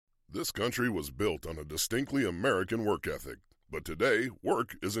This country was built on a distinctly American work ethic, but today,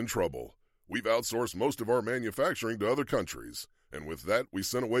 work is in trouble. We've outsourced most of our manufacturing to other countries, and with that, we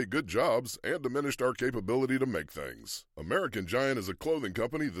sent away good jobs and diminished our capability to make things. American Giant is a clothing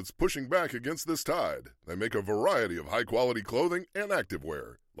company that's pushing back against this tide. They make a variety of high-quality clothing and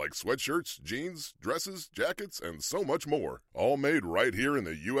activewear, like sweatshirts, jeans, dresses, jackets, and so much more. All made right here in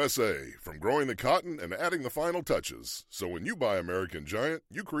the USA, from growing the cotton and adding the final touches. So when you buy American Giant,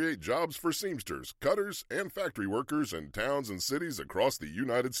 you create jobs for seamsters, cutters, and factory workers in towns and cities across the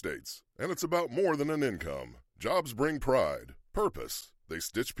United States. And it's about more than an income. Jobs bring pride, purpose. They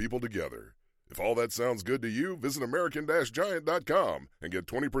stitch people together. If all that sounds good to you, visit American-Giant.com and get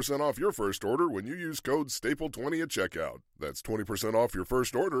 20% off your first order when you use code STAPLE20 at checkout. That's 20% off your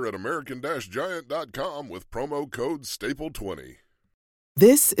first order at American-Giant.com with promo code STAPLE20.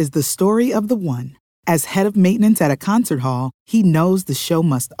 This is the story of the one. As head of maintenance at a concert hall, he knows the show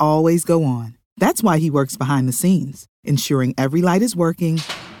must always go on. That's why he works behind the scenes, ensuring every light is working,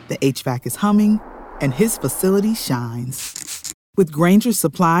 the HVAC is humming, and his facility shines. With Grainger's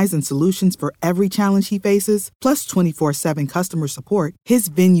supplies and solutions for every challenge he faces, plus 24/7 customer support, his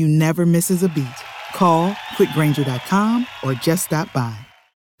venue never misses a beat. Call quickgrainger.com or just stop by.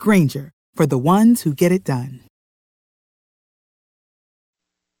 Grainger, for the ones who get it done.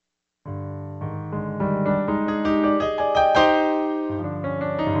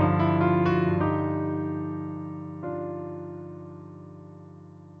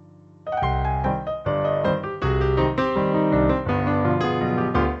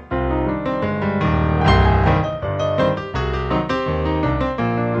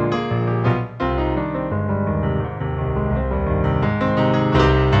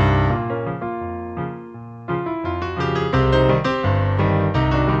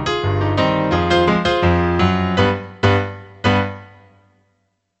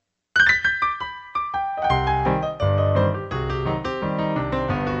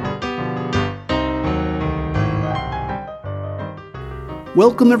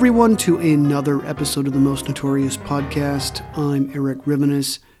 Welcome, everyone, to another episode of the Most Notorious Podcast. I'm Eric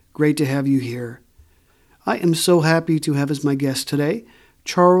Rivenis. Great to have you here. I am so happy to have as my guest today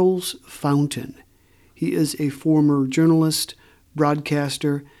Charles Fountain. He is a former journalist,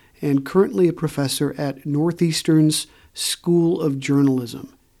 broadcaster, and currently a professor at Northeastern's School of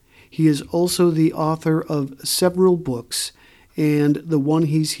Journalism. He is also the author of several books, and the one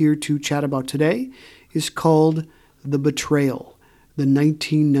he's here to chat about today is called The Betrayal: The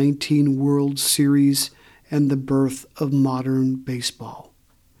 1919 World Series and the Birth of Modern Baseball.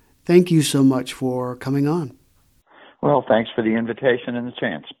 Thank you so much for coming on. Well, thanks for the invitation and the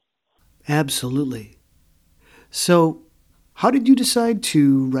chance. Absolutely. So, how did you decide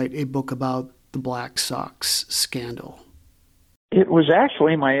to write a book about the Black Sox scandal? It was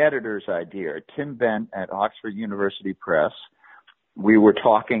actually my editor's idea, Tim Bent at Oxford University Press. We were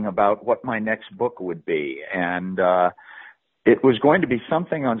talking about what my next book would be, and it was going to be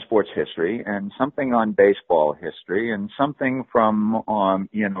something on sports history and something on baseball history and something from,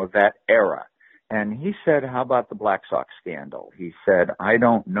 that era. And he said, how about the Black Sox scandal? He said, I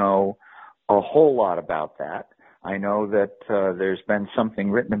don't know a whole lot about that. I know that there's been something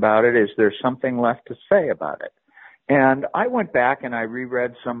written about it. Is there something left to say about it? And I went back and I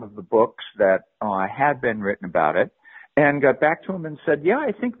reread some of the books that had been written about it, and got back to him and said, yeah,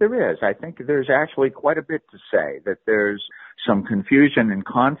 I think there is. I think there's actually quite a bit to say, that there's some confusion and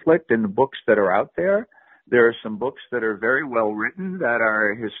conflict in the books that are out there. There are some books that are very well written that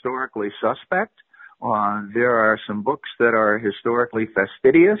are historically suspect. There are some books that are historically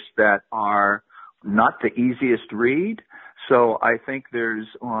fastidious that are not the easiest read. So I think there's,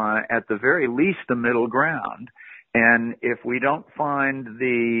 at the very least, a middle ground. And if we don't find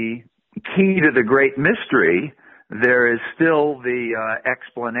the key to the great mystery, there is still the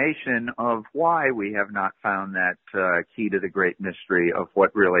explanation of why we have not found that key to the great mystery of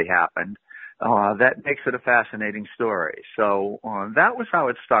what really happened. That makes it a fascinating story. So that was how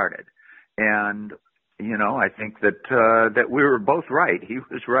it started. And, I think that we were both right. He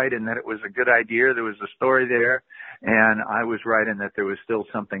was right in that it was a good idea. There was a story there. And I was right in that there was still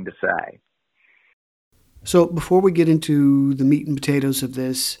something to say. So before we get into the meat and potatoes of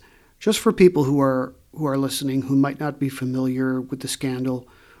this, just for people who are listening who might not be familiar with the scandal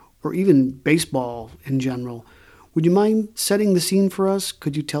or even baseball in general, would you mind setting the scene for us?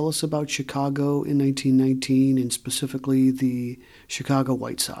 Could you tell us about Chicago in 1919 and specifically the Chicago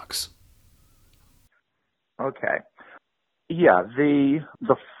White Sox? Okay. Yeah, the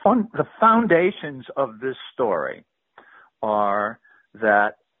foundations of this story are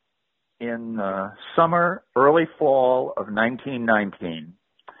that in the summer, early fall of 1919,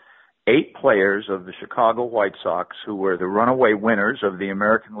 8 players of the Chicago White Sox, who were the runaway winners of the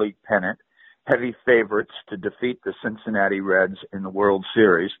American League pennant, heavy favorites to defeat the Cincinnati Reds in the World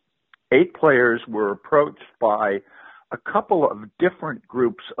Series. 8 players were approached by a couple of different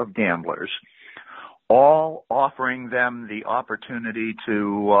groups of gamblers, all offering them the opportunity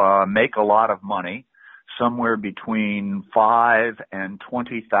to make a lot of money, somewhere between $5,000 and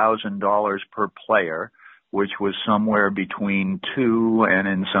 $20,000 per player, which was somewhere between 2 and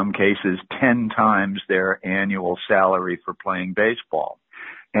in some cases 10 times their annual salary for playing baseball.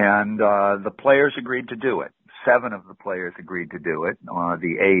 And the players agreed to do it. 7 of the players agreed to do it.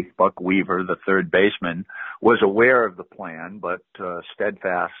 The 8th, Buck Weaver, the third baseman, was aware of the plan, but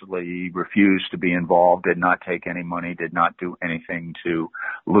steadfastly refused to be involved, did not take any money, did not do anything to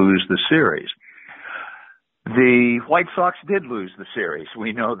lose the series. The White Sox did lose the series.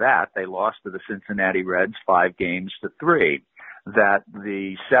 We know that. They lost to the Cincinnati Reds 5-3. That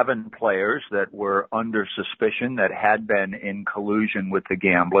the 7 players that were under suspicion that had been in collusion with the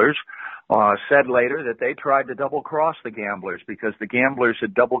gamblers said later that they tried to double-cross the gamblers because the gamblers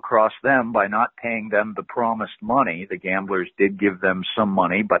had double-crossed them by not paying them the promised money. The gamblers did give them some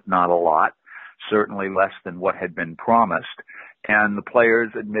money, but not a lot, certainly less than what had been promised. And the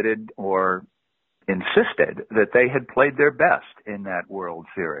players admitted or insisted that they had played their best in that World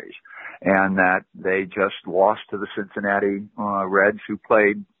Series and that they just lost to the Cincinnati Reds, who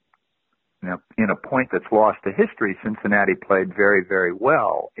played, in a point that's lost to history. Cincinnati played very, very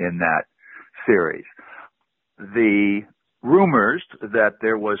well in that series. The rumors that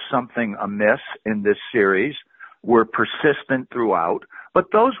there was something amiss in this series were persistent throughout, but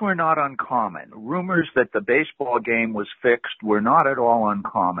those were not uncommon. Rumors that the baseball game was fixed were not at all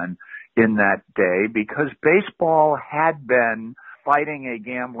uncommon in that day because baseball had been fighting a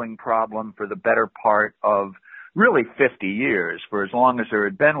gambling problem for the better part of really 50 years. For as long as there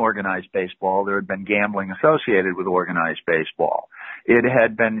had been organized baseball, there had been gambling associated with organized baseball. It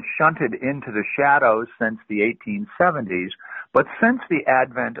had been shunted into the shadows since the 1870s, but since the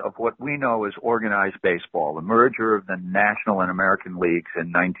advent of what we know as organized baseball, the merger of the National and American Leagues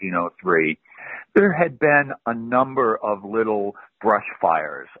in 1903, there had been a number of little brush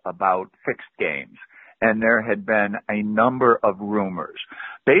fires about fixed games, and there had been a number of rumors.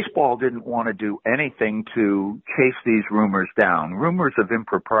 Baseball didn't want to do anything to chase these rumors down. Rumors of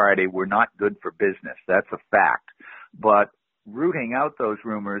impropriety were not good for business. That's a fact. But rooting out those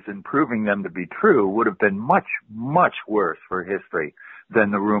rumors and proving them to be true would have been much, much worse for history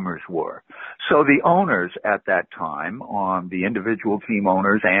than the rumors were. So the owners at that time, the individual team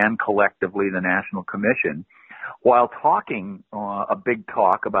owners and collectively the National Commission, while talking a big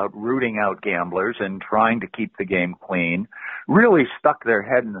talk about rooting out gamblers and trying to keep the game clean, really stuck their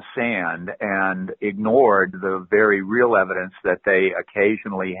head in the sand and ignored the very real evidence that they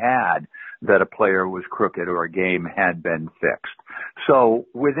occasionally had that a player was crooked or a game had been fixed. So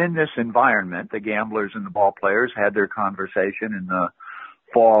within this environment, the gamblers and the ball players had their conversation in the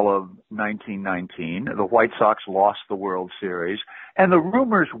fall of 1919. The White Sox lost the World Series, and the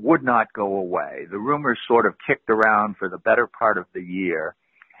rumors would not go away. The rumors sort of kicked around for the better part of the year,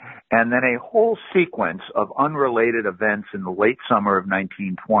 and then a whole sequence of unrelated events in the late summer of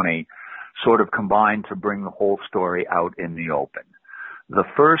 1920 sort of combined to bring the whole story out in the open. The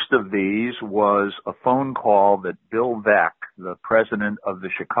first of these was a phone call that Bill Veeck, the president of the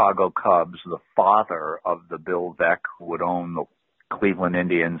Chicago Cubs, the father of the Bill Veeck who would own the Cleveland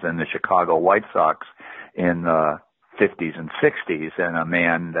Indians and the Chicago White Sox in the 50s and 60s, and a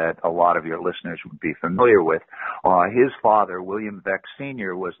man that a lot of your listeners would be familiar with. His father, William Veeck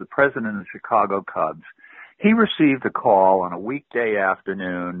Sr., was the president of the Chicago Cubs. He received a call on a weekday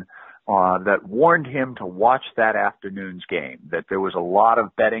afternoon that warned him to watch that afternoon's game, that there was a lot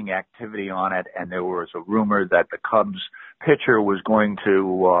of betting activity on it, and there was a rumor that the Cubs pitcher was going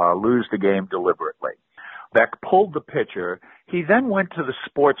to lose the game deliberately. Veeck pulled the pitcher. He then went to the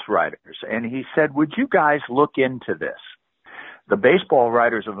sports writers, and he said, "Would you guys look into this?" The baseball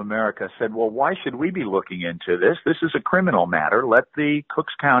writers of America said, "Well, why should we be looking into this? This is a criminal matter. Let the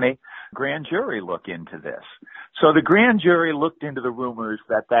Cooks County grand jury look into this." So the grand jury looked into the rumors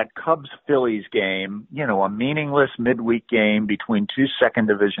that Cubs-Phillies game, a meaningless midweek game between two second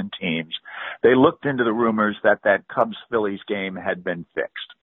division teams, they looked into the rumors that Cubs-Phillies game had been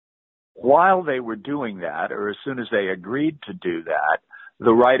fixed. While they were doing that, or as soon as they agreed to do that,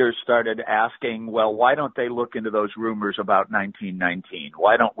 the writers started asking, well, why don't they look into those rumors about 1919?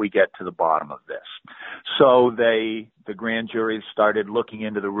 Why don't we get to the bottom of this? So the grand jury started looking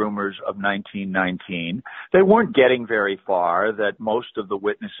into the rumors of 1919. They weren't getting very far, that most of the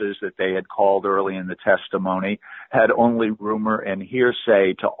witnesses that they had called early in the testimony had only rumor and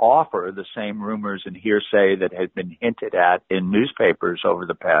hearsay to offer, the same rumors and hearsay that had been hinted at in newspapers over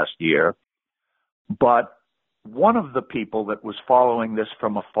the past year. But one of the people that was following this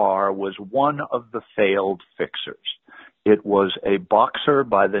from afar was one of the failed fixers. It was a boxer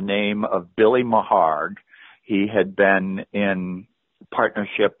by the name of Billy Maharg. He had been in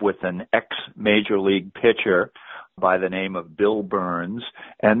partnership with an ex-major league pitcher by the name of Bill Burns,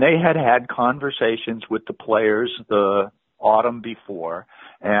 and they had had conversations with the players the autumn before,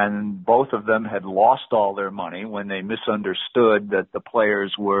 and both of them had lost all their money when they misunderstood that the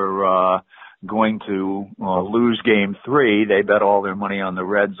players were going to lose Game 3. They bet all their money on the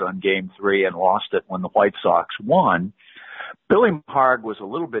Reds on Game 3 and lost it when the White Sox won. Billy Maharg was a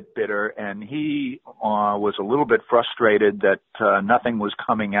little bit bitter, and he was a little bit frustrated that nothing was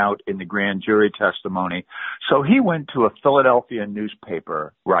coming out in the grand jury testimony. So he went to a Philadelphia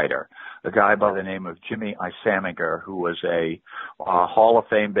newspaper writer, a guy by the name of Jimmy Isamiger, who was a Hall of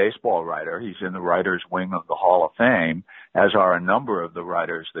Fame baseball writer. He's in the writers' wing of the Hall of Fame, as are a number of the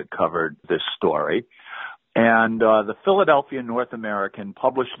writers that covered this story. And the Philadelphia North American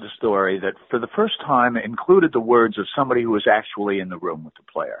published a story that for the first time included the words of somebody who was actually in the room with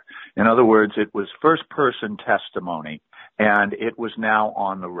the player. In other words, it was first-person testimony, and it was now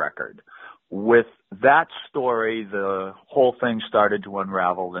on the record. With that story, the whole thing started to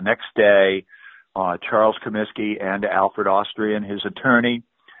unravel. The next day, Charles Comiskey and Alfred Austrian, his attorney,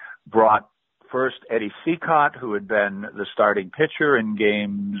 brought first Eddie Cicotte, who had been the starting pitcher in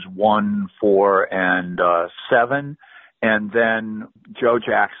games 1, 4, and 7, and then Joe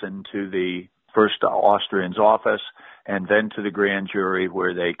Jackson to the first Austrian's office, and then to the grand jury,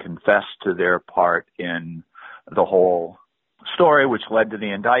 where they confessed to their part in the whole story, which led to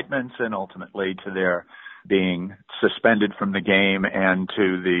the indictments and ultimately to their being suspended from the game and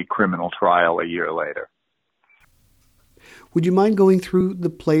to the criminal trial a year later. Would you mind going through the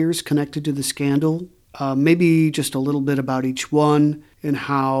players connected to the scandal? Maybe just a little bit about each one and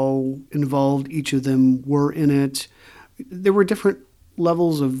how involved each of them were in it. There were different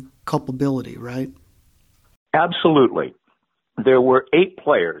levels of culpability, right? Absolutely. There were 8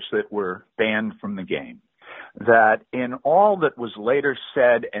 players that were banned from the game. That in all that was later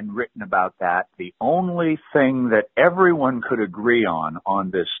said and written about that, the only thing that everyone could agree on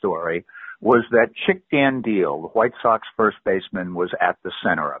this story was that Chick Gandil, the White Sox first baseman, was at the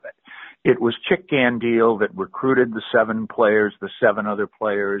center of it. It was Chick Gandil that recruited the 7 players, the 7 other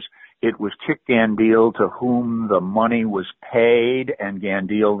players. It was Chick Gandil to whom the money was paid, and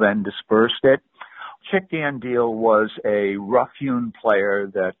Gandil then dispersed it. Chick Gandil was a rough-hewn player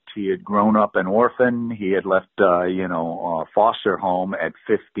that he had grown up an orphan. He had left, a foster home at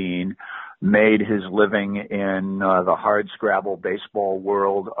 15. Made his living in the hardscrabble baseball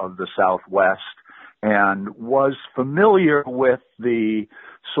world of the Southwest, and was familiar with the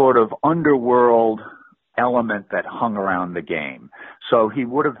sort of underworld element that hung around the game. So he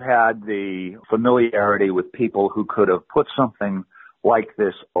would have had the familiarity with people who could have put something like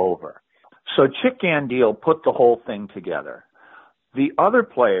this over. So Chick Gandil put the whole thing together. The other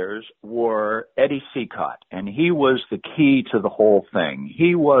players were Eddie Cicotte, and he was the key to the whole thing.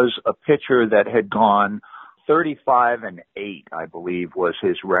 He was a pitcher that had gone 35-8, I believe, was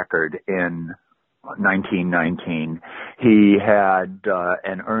his record in 1919. He had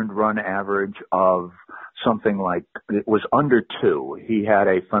an earned run average of something like, it was under 2. He had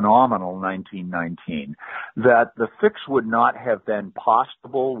a phenomenal 1919. That the fix would not have been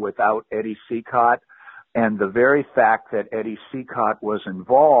possible without Eddie Cicotte. And the very fact that Eddie Cicotte was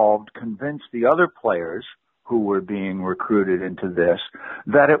involved convinced the other players who were being recruited into this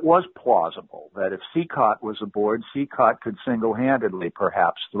that it was plausible, that if Cicotte was aboard, Cicotte could single-handedly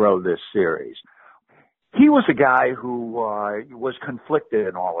perhaps throw this series. He was a guy who was conflicted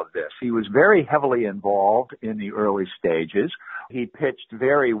in all of this. He was very heavily involved in the early stages. He pitched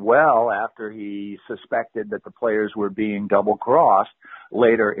very well after he suspected that the players were being double-crossed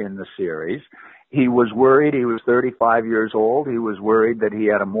later in the series. He was worried. He was 35 years old. He was worried that he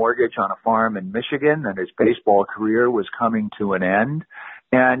had a mortgage on a farm in Michigan, that his baseball career was coming to an end.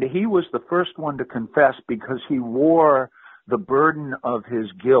 And he was the first one to confess because he wore the burden of his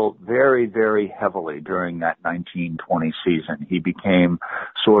guilt very, very heavily during that 1920 season. He became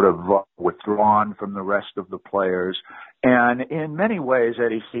sort of withdrawn from the rest of the players. And in many ways,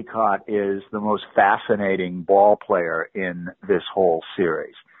 Eddie Cicotte is the most fascinating ball player in this whole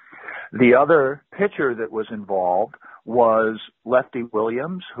series. The other pitcher that was involved was Lefty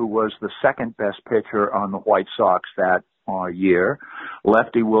Williams, who was the second best pitcher on the White Sox that year.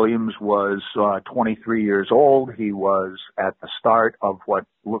 Lefty Williams was 23 years old. He was at the start of what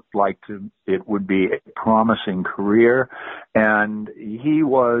looked like it would be a promising career, and he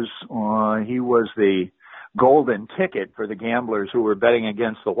was the golden ticket for the gamblers who were betting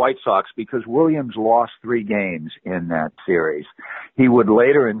against the White Sox because Williams lost 3 games in that series. He would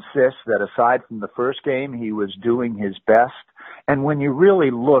later insist that aside from the first game, he was doing his best. And when you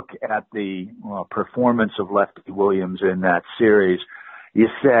really look at the performance of Lefty Williams in that series, you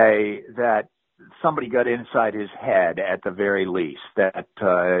say that somebody got inside his head at the very least, that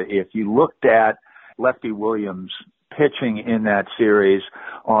if you looked at Lefty Williams pitching in that series,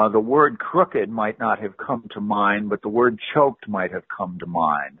 the word crooked might not have come to mind, but the word choked might have come to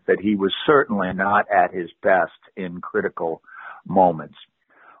mind, that he was certainly not at his best in critical moments.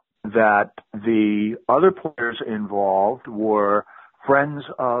 That the other players involved were friends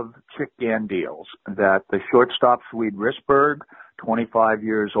of Chick Gandil's, that the shortstop Swede Risberg, 25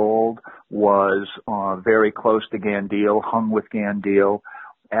 years old, was very close to Gandil, hung with Gandil,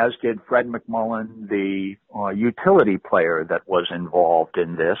 as did Fred McMullen, the utility player that was involved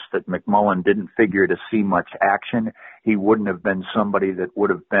in this, that McMullen didn't figure to see much action. He wouldn't have been somebody that would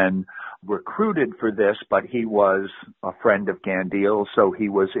have been recruited for this, but he was a friend of Gandil, so he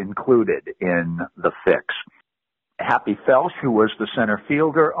was included in the fix. Happy Felsch, who was the center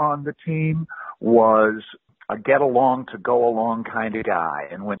fielder on the team, was a get-along to go-along kind of guy.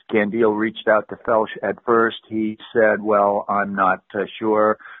 And when Gandil reached out to Felsch at first, he said, well, I'm not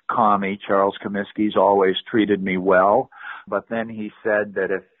sure. Commie, Charles Comiskey's always treated me well. But then he said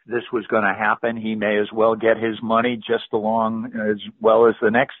that if this was going to happen, he may as well get his money just along as well as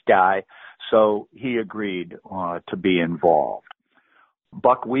the next guy. So he agreed to be involved.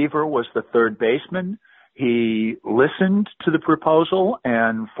 Buck Weaver was the third baseman. He listened to the proposal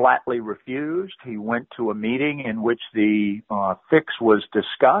and flatly refused. He went to a meeting in which the fix was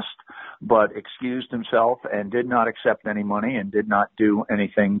discussed, but excused himself and did not accept any money and did not do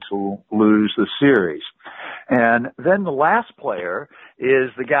anything to lose the series. And then the last player is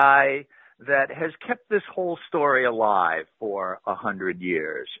the guy that has kept this whole story alive for 100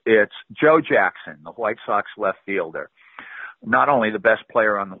 years. It's Joe Jackson, the White Sox left fielder. Not only the best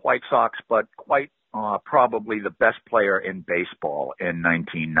player on the White Sox, but quite probably the best player in baseball in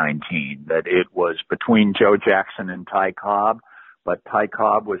 1919, that it was between Joe Jackson and Ty Cobb, but Ty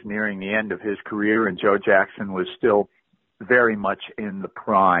Cobb was nearing the end of his career and Joe Jackson was still very much in the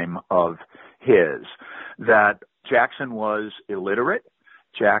prime of his. That Jackson was illiterate.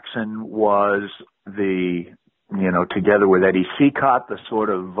 Jackson was together with Eddie Seacott, the sort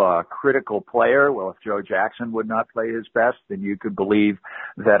of critical player. Well, if Joe Jackson would not play his best, then you could believe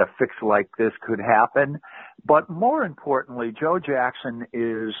that a fix like this could happen. But more importantly, Joe Jackson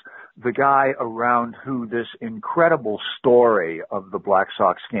is the guy around who this incredible story of the Black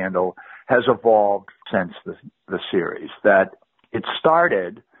Sox scandal has evolved since the series. That it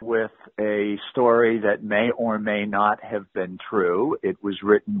started with a story that may or may not have been true. It was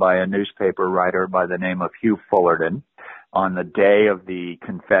written by a newspaper writer by the name of Hugh Fullerton on the day of the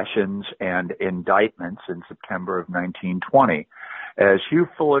confessions and indictments in September of 1920. As Hugh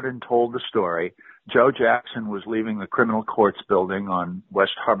Fullerton told the story, Joe Jackson was leaving the criminal courts building on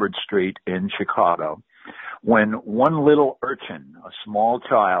West Hubbard Street in Chicago when one little urchin, a small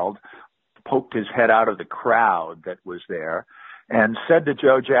child, poked his head out of the crowd that was there and said to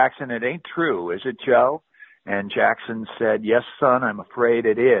Joe Jackson, "It ain't true, is it, Joe?" And Jackson said, "Yes, son, I'm afraid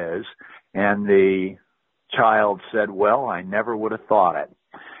it is." And the child said, "Well, I never would have thought it."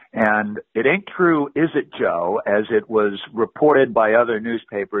 And "It ain't true, is it, Joe?" as it was reported by other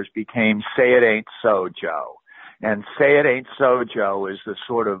newspapers, became "Say it ain't so, Joe." And "Say it ain't so, Joe" is the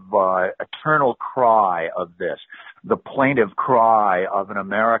sort of eternal cry of this, the plaintive cry of an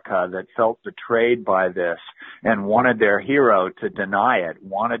America that felt betrayed by this and wanted their hero to deny it,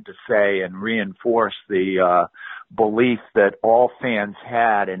 wanted to say and reinforce the belief that all fans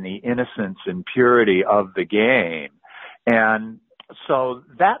had in the innocence and purity of the game. And so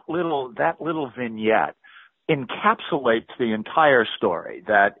that little vignette encapsulates the entire story,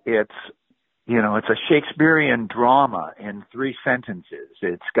 that it's a Shakespearean drama in 3 sentences.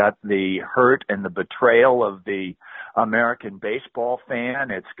 It's got the hurt and the betrayal of the American baseball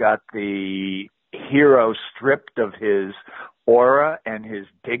fan. It's got the hero stripped of his aura and his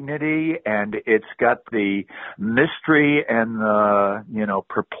dignity, and it's got the mystery and the,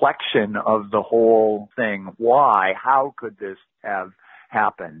 perplexion of the whole thing. Why? How could this have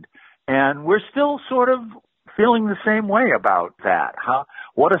happened? And we're still sort of feeling the same way about that.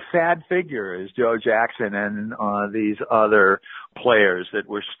 What a sad figure is Joe Jackson and these other players that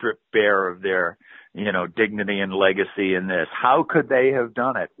were stripped bare of their, dignity and legacy in this. How could they have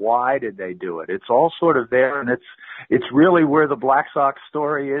done it? Why did they do it? It's all sort of there, and it's really where the Black Sox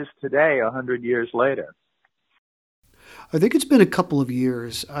story is today, 100 years later. I think it's been a couple of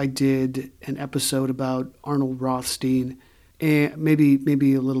years. I did an episode about Arnold Rothstein, and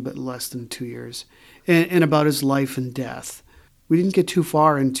maybe a little bit less than 2 years, and about his life and death. We didn't get too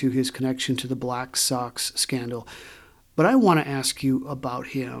far into his connection to the Black Sox scandal, but I want to ask you about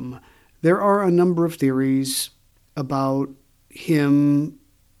him. There are a number of theories about him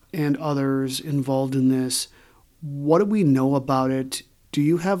and others involved in this. What do we know about it? Do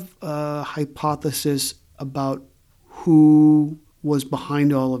you have a hypothesis about who was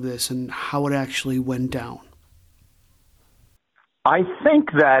behind all of this and how it actually went down? I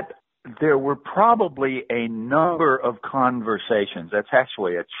think that there were probably a number of conversations. That's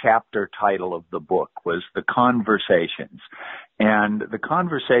actually a chapter title of the book, was The Conversations. And the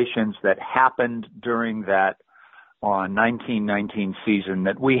conversations that happened during that 1919 season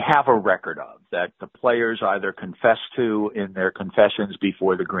that we have a record of, that the players either confessed to in their confessions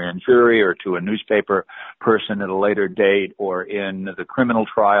before the grand jury or to a newspaper person at a later date, or in the criminal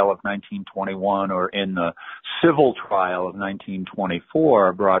trial of 1921 or in the civil trial of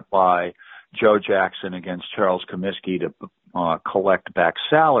 1924 brought by Joe Jackson against Charles Comiskey to collect back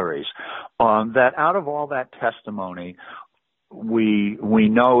salaries. That out of all that testimony, we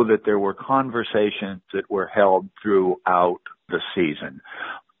know that there were conversations that were held throughout the season.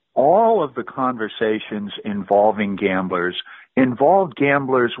 All of the conversations involving gamblers involved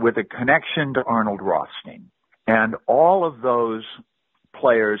gamblers with a connection to Arnold Rothstein. And all of those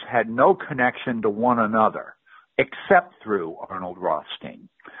players had no connection to one another except through Arnold Rothstein.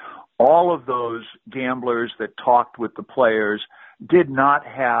 All of those gamblers that talked with the players did not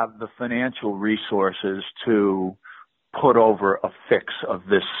have the financial resources to put over a fix of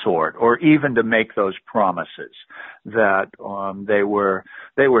this sort, or even to make those promises that they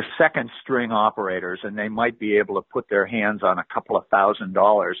were second string operators, and they might be able to put their hands on a couple of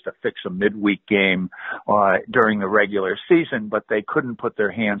 $1,000s to fix a midweek game during the regular season, but they couldn't put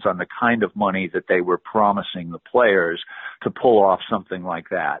their hands on the kind of money that they were promising the players to pull off something like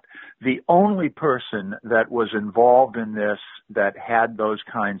that. The only person that was involved in this that had those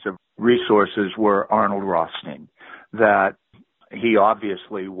kinds of resources were Arnold Rothstein. That he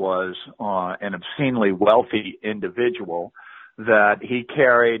obviously was an obscenely wealthy individual, that he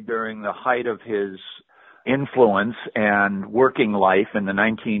carried during the height of his influence and working life in the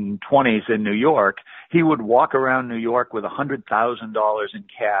 1920s in New York. He would walk around New York with $100,000 in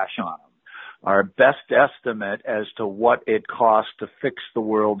cash on him. Our best estimate as to what it cost to fix the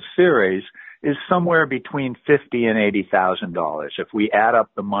World Series is somewhere between $50,000 and $80,000. If we add up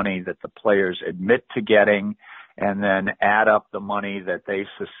the money that the players admit to getting and then add up the money that they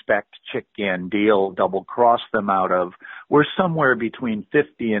suspect Chick Gandil double-crossed them out of, we're somewhere between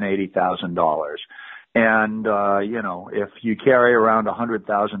 $50,000 and $80,000. And, if you carry around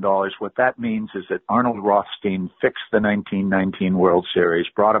 $100,000, what that means is that Arnold Rothstein fixed the 1919 World Series,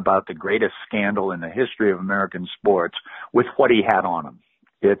 brought about the greatest scandal in the history of American sports with what he had on him.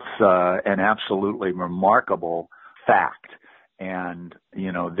 It's an absolutely remarkable fact. And,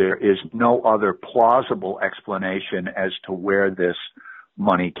 there is no other plausible explanation as to where this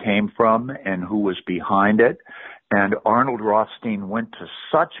money came from and who was behind it. And Arnold Rothstein went to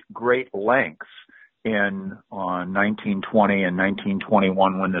such great lengths in 1920 and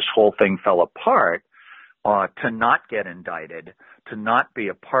 1921 when this whole thing fell apart to not get indicted, to not be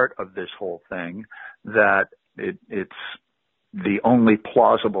a part of this whole thing, that it's the only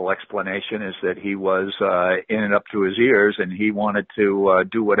plausible explanation is that he was in and up to his ears, and he wanted to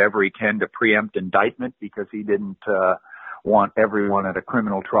do whatever he can to preempt indictment because he didn't want everyone at a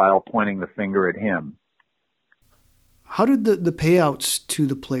criminal trial pointing the finger at him. How did the payouts to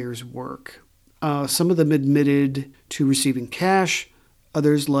the players work? Some of them admitted to receiving cash.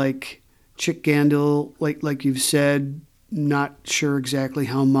 Others, like Chick Gandil, like you've said, not sure exactly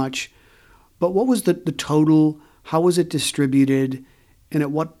how much. But what was the total? How was it distributed? And at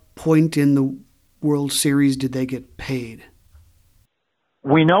what point in the World Series did they get paid?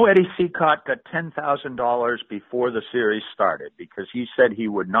 We know Eddie Cicotte got $10,000 before the series started because he said he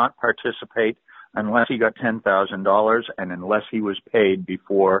would not participate unless he got $10,000 and unless he was paid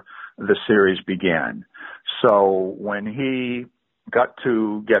before the series began. So when he got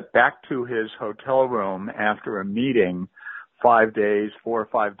to get back to his hotel room after a meeting 4 or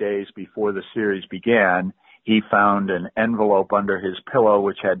 5 days before the series began, he found an envelope under his pillow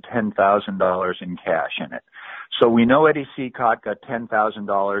which had $10,000 in cash in it. So we know Eddie Cicotte got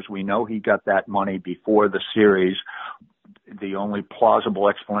 $10,000. We know he got that money before the series. The only plausible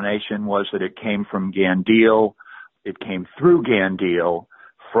explanation was that it came from Gandil. It came through Gandil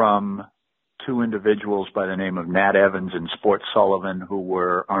from two individuals by the name of Nat Evans and Sport Sullivan, who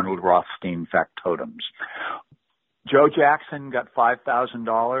were Arnold Rothstein factotums. Joe Jackson got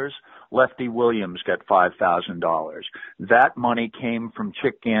 $5,000. Lefty Williams got $5,000. That money came from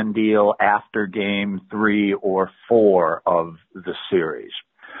Chick Gandil after game 3 or 4 of the series.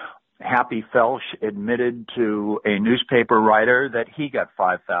 Happy Felsch admitted to a newspaper writer that he got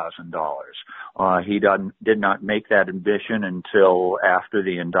 $5,000. He did not make that admission until after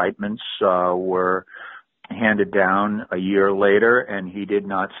the indictments were handed down a year later, and he did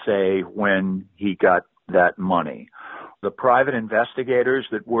not say when he got that money. The private investigators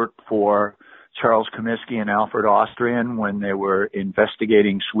that worked for Charles Comiskey and Alfred Austrian when they were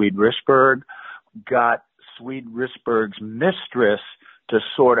investigating Swede Risberg got Swede Risberg's mistress to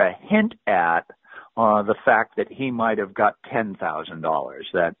sort of hint at the fact that he might have got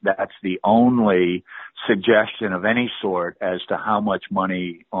 $10,000. That's the only suggestion of any sort as to how much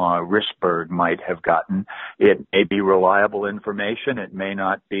money Risberg might have gotten. It may be reliable information. It may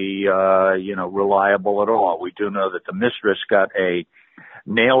not be, reliable at all. We do know that the mistress got a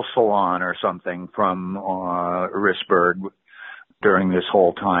nail salon or something from Risberg during this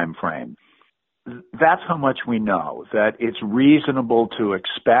whole time frame. That's how much we know, that it's reasonable to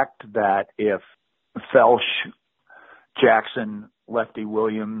expect that if Felsch, Jackson, Lefty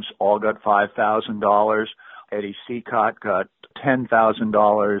Williams all got $5,000, Eddie Cicotte got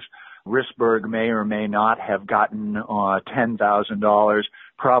 $10,000, Risberg may or may not have gotten $10,000,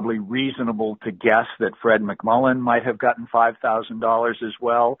 probably reasonable to guess that Fred McMullen might have gotten $5,000 as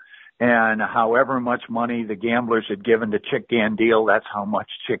well. And however much money the gamblers had given to Chick Gandil, that's how much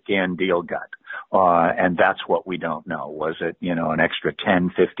Chick Gandil got. And that's what we don't know. Was it, an extra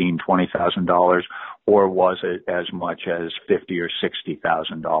 $10,000, $15,000, $20,000, or was it as much as $50,000 or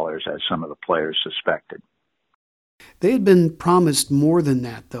 $60,000 as some of the players suspected? They had been promised more than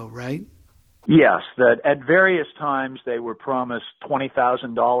that, though, right? Yes, that at various times they were promised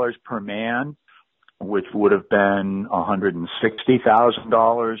 $20,000 per man, which would have been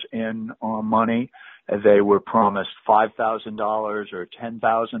 $160,000 in money. They were promised $5,000 or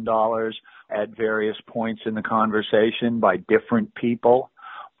 $10,000 at various points in the conversation by different people.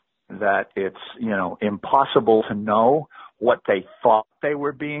 That it's, impossible to know what they thought they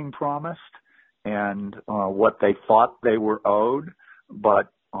were being promised and what they thought they were owed.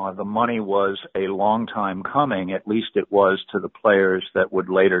 But the money was a long time coming. At least it was to the players that would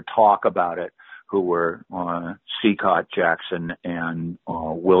later talk about it, who were Cicotte, Jackson, and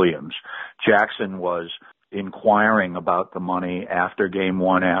Williams. Jackson was inquiring about the money after game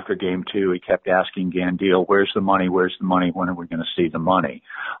 1, after game 2. He kept asking Gandil, where's the money? Where's the money? When are we going to see the money?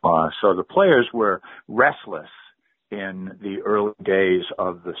 So the players were restless in the early days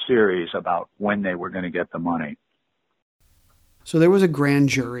of the series about when they were going to get the money. So there was a grand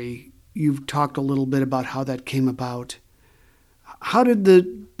jury. You've talked a little bit about how that came about. How did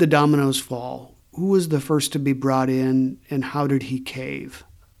the dominoes fall? Who was the first to be brought in, and how did he cave?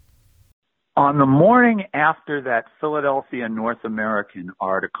 On the morning after that Philadelphia North American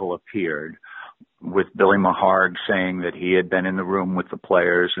article appeared, with Billy Maharg saying that he had been in the room with the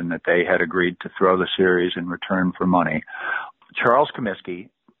players and that they had agreed to throw the series in return for money, Charles Comiskey,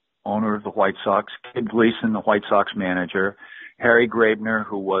 owner of the White Sox, Kid Gleason, the White Sox manager, Harry Grabner,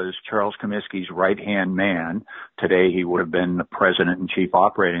 who was Charles Comiskey's right-hand man. Today he would have been the president and chief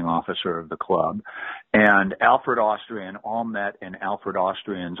operating officer of the club. And Alfred Austrian all met in Alfred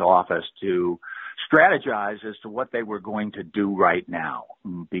Austrian's office to strategize as to what they were going to do right now,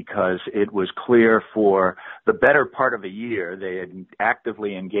 because it was clear for the better part of a year they had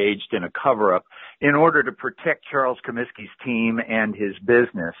actively engaged in a cover-up in order to protect Charles Comiskey's team and his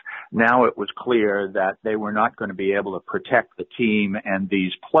business. Now it was clear that they were not going to be able to protect the team and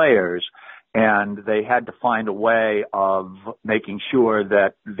these players, and they had to find a way of making sure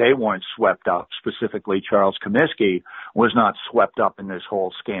that they weren't swept up. Specifically, Charles Comiskey was not swept up in this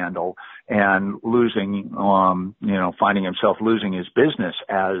whole scandal and losing, finding himself losing his business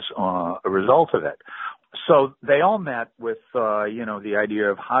as a result of it. So they all met with, the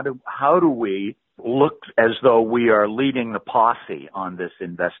idea of how do we look as though we are leading the posse on this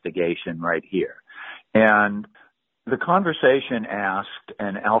investigation right here. And the conversation asked,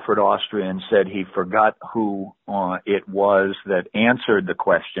 and Alfred Austrian said he forgot who it was that answered the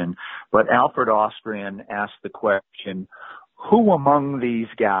question, but Alfred Austrian asked the question, who among these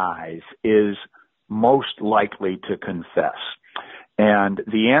guys is most likely to confess? And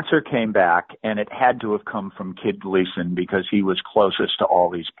the answer came back, and it had to have come from Kid Gleason because he was closest to all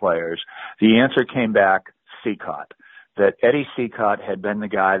these players. The answer came back, Cicotte. That Eddie Cicotte had been the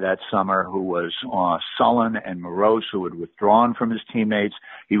guy that summer who was sullen and morose, who had withdrawn from his teammates.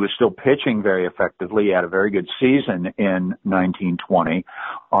 He was still pitching very effectively. He had a very good season in 1920,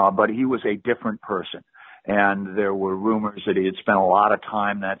 but he was a different person. And there were rumors that he had spent a lot of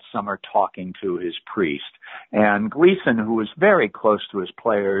time that summer talking to his priest. And Gleason, who was very close to his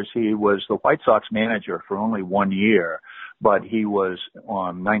players, he was the White Sox manager for only 1 year. But he was,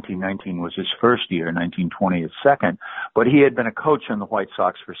 1919 was his first year, 1920 his second. But he had been a coach in the White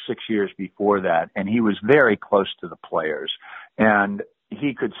Sox for 6 years before that, and he was very close to the players. And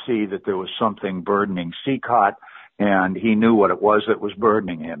he could see that there was something burdening Cicotte, and he knew what it was that was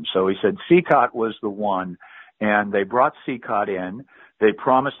burdening him. So he said Cicotte was the one, and they brought Cicotte in. They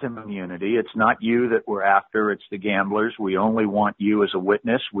promised him immunity. It's not you that we're after, it's the gamblers. We only want you as a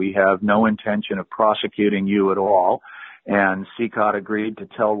witness. We have no intention of prosecuting you at all. And Cicotte agreed to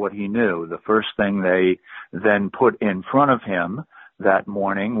tell what he knew. The first thing they then put in front of him that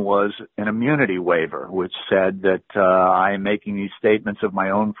morning was an immunity waiver, which said that I am making these statements of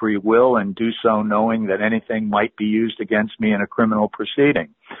my own free will and do so knowing that anything might be used against me in a criminal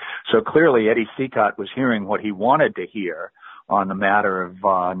proceeding. So clearly Eddie Cicotte was hearing what he wanted to hear on the matter of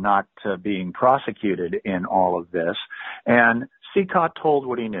not being prosecuted in all of this. And Cicotte told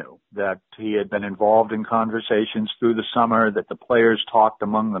what he knew, that he had been involved in conversations through the summer, that the players talked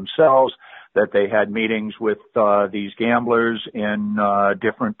among themselves, that they had meetings with these gamblers in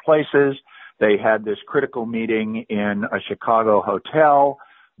different places. They had this critical meeting in a Chicago hotel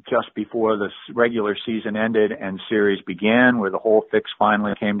just before the regular season ended and series began, where the whole fix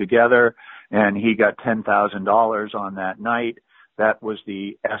finally came together, and he got $10,000 on that night. That was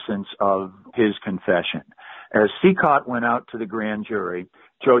the essence of his confession. As Cicotte went out to the grand jury,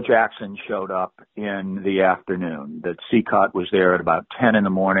 Joe Jackson showed up in the afternoon. That Cicotte was there at about 10 in the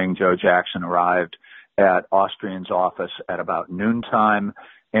morning. Joe Jackson arrived at Austrian's office at about noontime,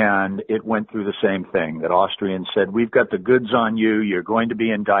 and it went through the same thing, that Austrian said, we've got the goods on you. You're going to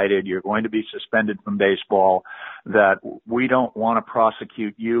be indicted. You're going to be suspended from baseball. That we don't want to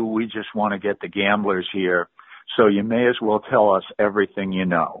prosecute you. We just want to get the gamblers here. So you may as well tell us everything you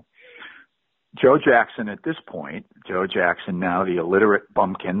know. Joe Jackson at this point, Joe Jackson now the illiterate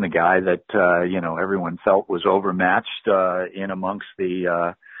bumpkin, the guy that, everyone felt was overmatched, in amongst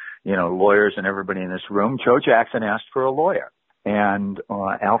the, lawyers and everybody in this room. Joe Jackson asked for a lawyer. And,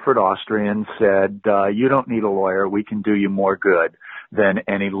 Alfred Austrian said, you don't need a lawyer. We can do you more good than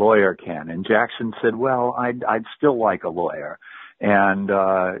any lawyer can. And Jackson said, well, I'd still like a lawyer. And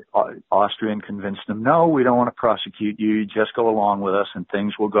Austrian convinced him, no, we don't want to prosecute you. You just go along with us and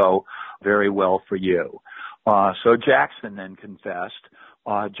things will go very well for you. So Jackson then confessed.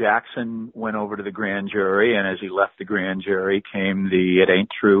 Jackson went over to the grand jury, and as he left the grand jury came the "it ain't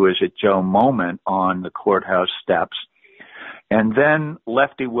true, is it, Joe" moment on the courthouse steps. And then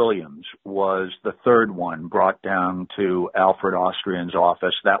Lefty Williams was the third one brought down to Alfred Austrian's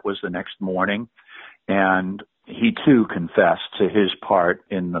office. That was the next morning. And he too confessed to his part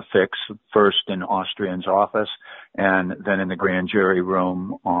in the fix, first in Austrian's office and then in the grand jury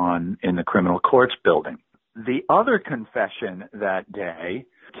room in the criminal courts building. The other confession that day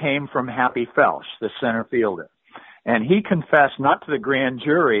came from Happy Felsch, the center fielder. And he confessed not to the grand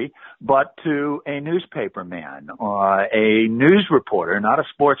jury, but to a newspaper man, a news reporter, not a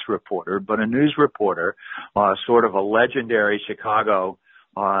sports reporter, but a news reporter, sort of a legendary Chicago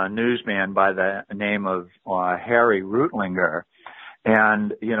newsman by the name of Harry Rutlinger.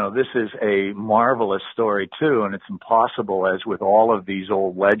 And, this is a marvelous story, too, and it's impossible, as with all of these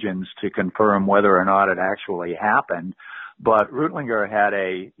old legends, to confirm whether or not it actually happened. But Rutlinger had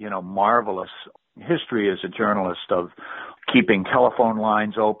a, marvelous history as a journalist of keeping telephone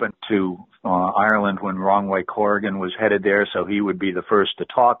lines open to Ireland when Wrong-Way Corrigan was headed there, so he would be the first to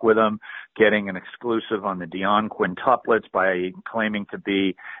talk with him, getting an exclusive on the Dion quintuplets by claiming to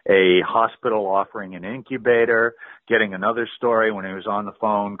be a hospital offering an incubator, getting another story when he was on the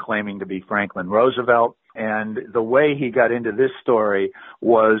phone claiming to be Franklin Roosevelt. And the way he got into this story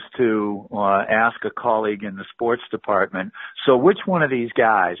was to ask a colleague in the sports department, so which one of these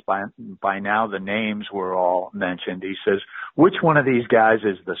guys, by now the names were all mentioned, he says, which one of these guys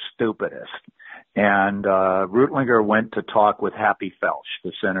is the stupidest? And Rutlinger went to talk with Happy Felsch,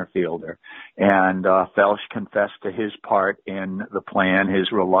 the center fielder, and Felsch confessed to his part in the plan,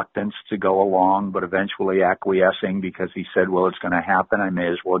 his reluctance to go along, but eventually acquiescing because he said, well, it's going to happen. I may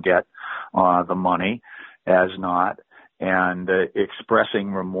as well get the money as not. and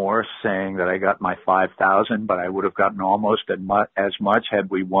expressing remorse, saying that I got my 5,000, but I would have gotten almost as much had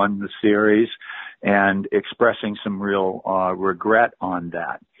we won the series, and expressing some real regret on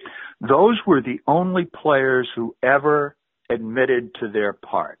that. Those were the only players who ever admitted to their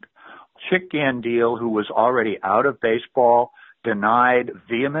part. Chick Gandil, who was already out of baseball, denied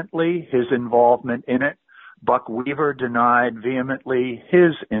vehemently his involvement in it. Buck Weaver denied vehemently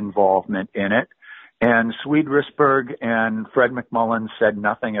his involvement in it. And Swede Risberg and Fred McMullen said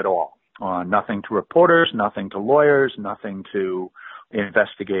nothing at all. Nothing to reporters, nothing to lawyers, nothing to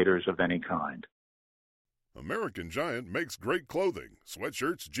investigators of any kind. American Giant makes great clothing,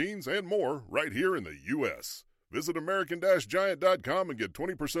 sweatshirts, jeans, and more right here in the U.S. Visit American-Giant.com and get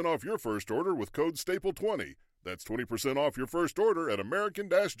 20% off your first order with code STAPLE20. That's 20% off your first order at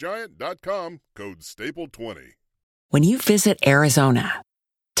American-Giant.com, code STAPLE20. When you visit Arizona,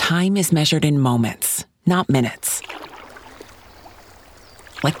 time is measured in moments, not minutes.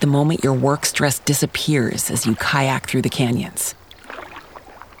 Like the moment your work stress disappears as you kayak through the canyons.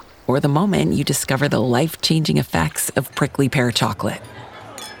 Or the moment you discover the life-changing effects of prickly pear chocolate.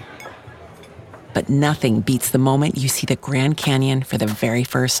 But nothing beats the moment you see the Grand Canyon for the very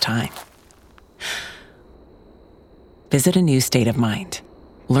first time. Visit a new state of mind.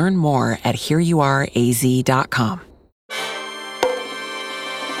 Learn more at hereyouareaz.com.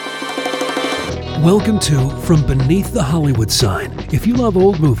 Welcome to From Beneath the Hollywood Sign. If you love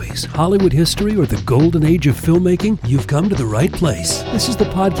old movies, Hollywood history, or the golden age of filmmaking, you've come to the right place. This is the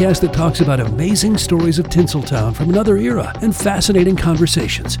podcast that talks about amazing stories of Tinseltown from another era and fascinating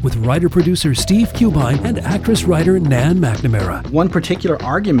conversations with writer-producer Steve Cubine and actress-writer Nan McNamara. One particular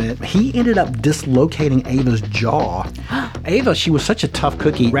argument, he ended up dislocating Ava's jaw. Ava, she was such a tough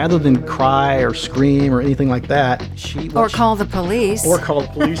cookie. Rather than cry or scream or anything like that, Or call the police. Or call the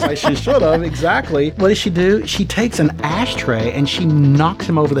police, like she should have, exactly. What does she do? She takes an ashtray and she knocks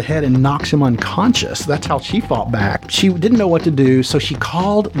him over the head and knocks him unconscious. That's how she fought back. She didn't know what to do, so she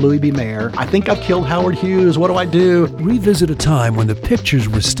called Louis B. Mayer. I think I've killed Howard Hughes. What do I do? Revisit a time when the pictures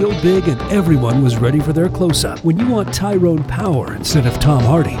were still big and everyone was ready for their close-up. When you want Tyrone Power instead of Tom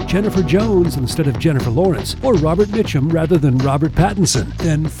Hardy, Jennifer Jones instead of Jennifer Lawrence, or Robert Mitchum rather than Robert Pattinson,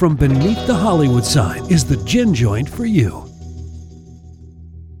 then From Beneath the Hollywood Sign is the gin joint for you.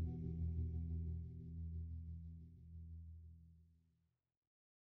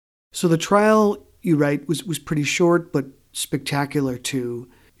 So the trial, you write, was pretty short but spectacular too,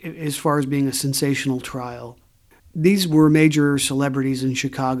 as far as being a sensational trial. These were major celebrities in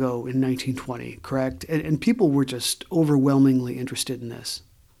Chicago in 1920, correct? And people were just overwhelmingly interested in this.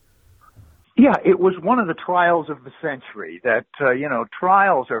 Yeah, it was one of the trials of the century that,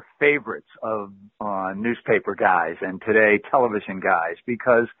 trials are favorites of newspaper guys and today television guys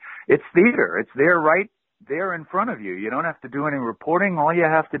because it's theater. It's right there in front of you. You don't have to do any reporting. All you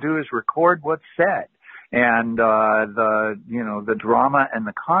have to do is record what's said. And the drama and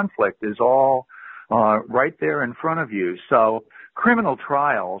the conflict is all right there in front of you. So criminal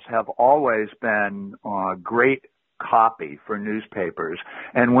trials have always been great copy for newspapers.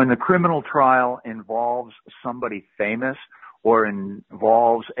 And when the criminal trial involves somebody famous or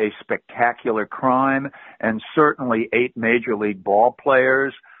involves a spectacular crime, and certainly 8 Major League ball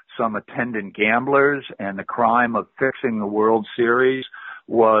players, some attendant gamblers, and the crime of fixing the World Series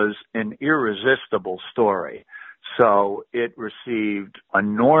was an irresistible story. So it received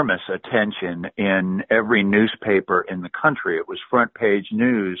enormous attention in every newspaper in the country. It was front page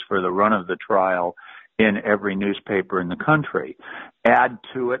news for the run of the trial in every newspaper in the country. Add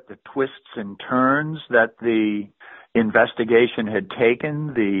to it the twists and turns that the investigation had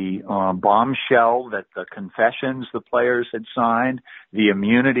taken, the bombshell that the confessions the players had signed, the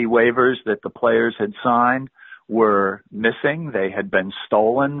immunity waivers that the players had signed were missing. They had been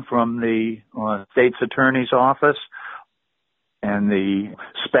stolen from the state's attorney's office. And the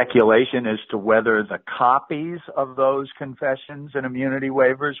speculation as to whether the copies of those confessions and immunity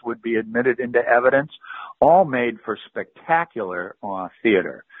waivers would be admitted into evidence, all made for spectacular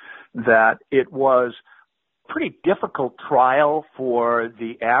theater. That it was a pretty difficult trial for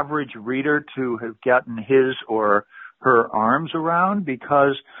the average reader to have gotten his or her arms around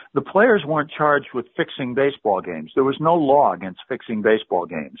because the players weren't charged with fixing baseball games. There was no law against fixing baseball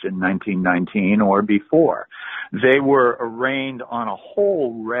games in 1919 or before. They were arraigned on a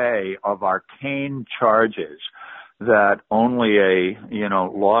whole array of arcane charges that only a,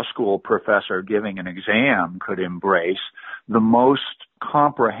 law school professor giving an exam could embrace. The most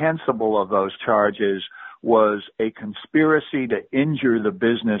comprehensible of those charges was a conspiracy to injure the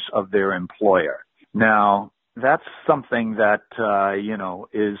business of their employer. Now, that's something that,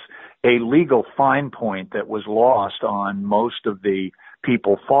 is a legal fine point that was lost on most of the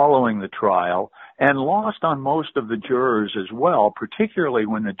people following the trial and lost on most of the jurors as well, particularly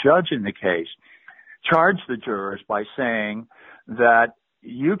when the judge in the case charged the jurors by saying that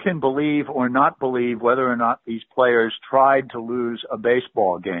you can believe or not believe whether or not these players tried to lose a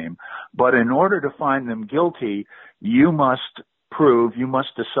baseball game, but in order to find them guilty, you must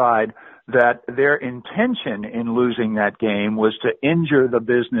decide that their intention in losing that game was to injure the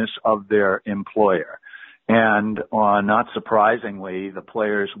business of their employer. And not surprisingly, the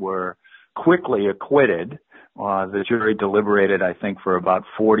players were quickly acquitted. The jury deliberated, I think, for about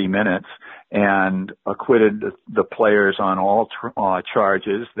 40 minutes and acquitted the players on all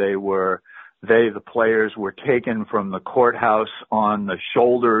charges. The players were taken from the courthouse on the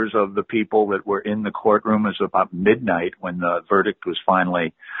shoulders of the people that were in the courtroom. It was about midnight when the verdict was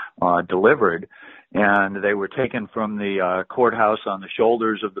finally delivered. And they were taken from the courthouse on the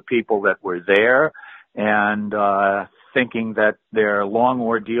shoulders of the people that were there and thinking that their long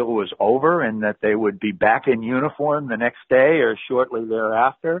ordeal was over and that they would be back in uniform the next day or shortly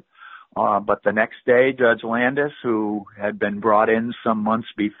thereafter. But the next day, Judge Landis, who had been brought in some months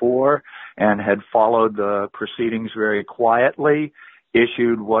before and had followed the proceedings very quietly,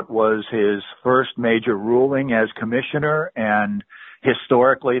 issued what was his first major ruling as commissioner and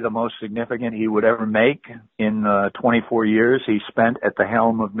historically the most significant he would ever make in the 24 years he spent at the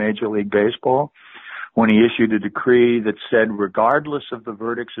helm of Major League Baseball, when he issued a decree that said, regardless of the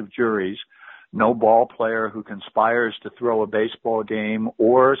verdicts of juries, no ball player who conspires to throw a baseball game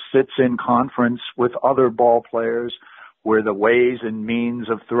or sits in conference with other ball players where the ways and means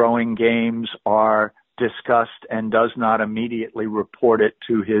of throwing games are discussed and does not immediately report it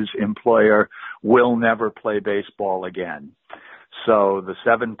to his employer will never play baseball again. So the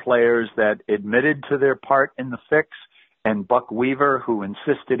 7 players that admitted to their part in the fix and Buck Weaver, who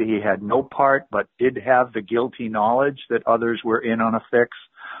insisted he had no part but did have the guilty knowledge that others were in on a fix,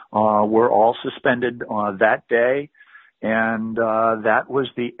 were all suspended that day. And that was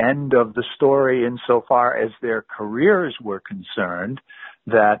the end of the story insofar as their careers were concerned,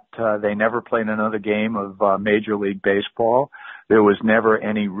 that they never played another game of Major League Baseball. There was never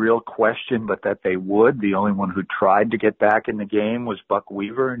any real question but that they would. The only one who tried to get back in the game was Buck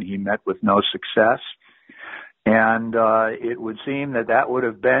Weaver, and he met with no success. And it would seem that would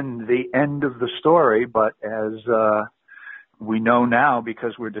have been the end of the story, but as we know now,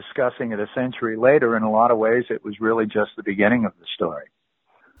 because we're discussing it a century later, in a lot of ways it was really just the beginning of the story.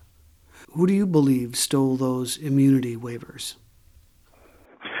 Who do you believe stole those immunity waivers?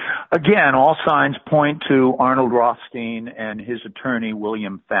 Again, all signs point to Arnold Rothstein and his attorney,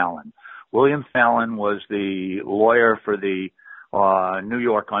 William Fallon. William Fallon was the lawyer for the New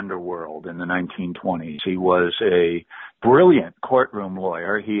York underworld in the 1920s. He was a brilliant courtroom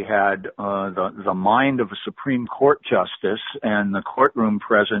lawyer. He had the mind of a Supreme Court justice and the courtroom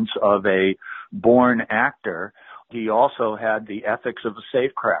presence of a born actor. He also had the ethics of a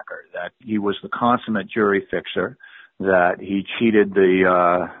safecracker, that he was the consummate jury fixer, that he cheated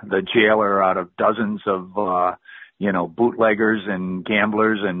the jailer out of dozens of bootleggers and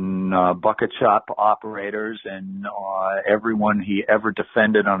gamblers and bucket shop operators, and everyone he ever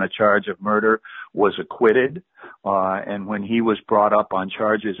defended on a charge of murder was acquitted. And when he was brought up on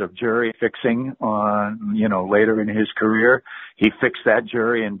charges of jury fixing, later in his career, he fixed that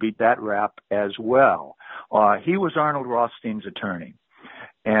jury and beat that rap as well. He was Arnold Rothstein's attorney.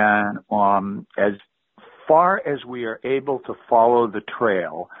 And as far as we are able to follow the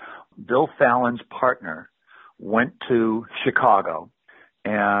trail, Bill Fallon's partner went to Chicago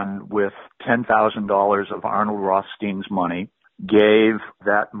and with $10,000 of Arnold Rothstein's money, gave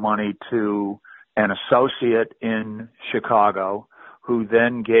that money to an associate in Chicago, who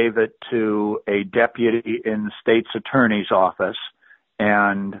then gave it to a deputy in the state's attorney's office.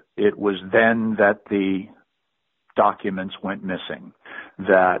 And it was then that the documents went missing.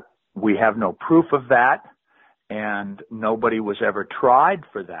 That we have no proof of that, and nobody was ever tried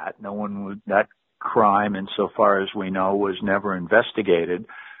for that. That crime, insofar as we know, was never investigated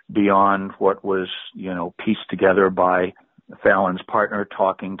beyond what was, pieced together by Fallon's partner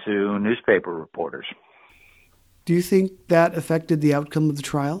talking to newspaper reporters. Do you think that affected the outcome of the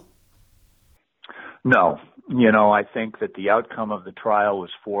trial? No. I think that the outcome of the trial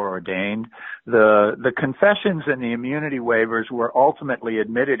was foreordained. The confessions and the immunity waivers were ultimately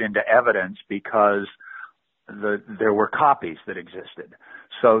admitted into evidence because there were copies that existed.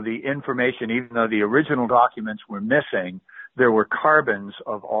 So the information, even though the original documents were missing, there were carbons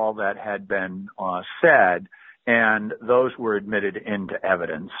of all that had been said, and those were admitted into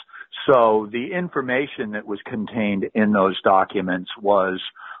evidence. So the information that was contained in those documents was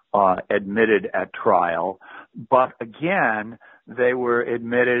admitted at trial, but again, they were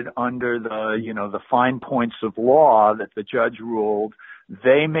admitted under the fine points of law that the judge ruled.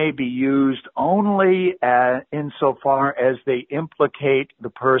 They may be used only insofar as they implicate the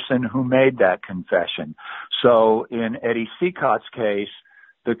person who made that confession. So in Eddie Cicott's case,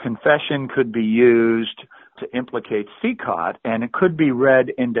 the confession could be used to implicate Cicott, and it could be read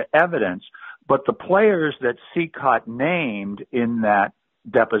into evidence, but the players that Cicott named in that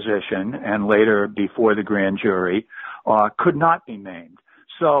deposition and later before the grand jury could not be named.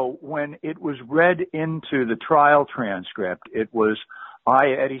 So when it was read into the trial transcript, it was,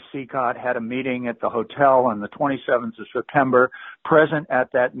 Eddie Cicotte, had a meeting at the hotel on the 27th of September. Present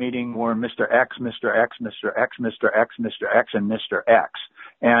at that meeting were Mr. X, Mr. X, Mr. X, Mr. X, Mr. X, and Mr. X.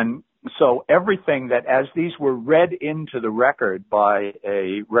 And so everything that, as these were read into the record by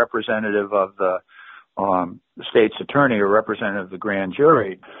a representative of the state's attorney or representative of the grand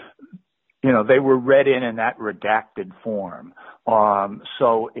jury, they were read in that redacted form.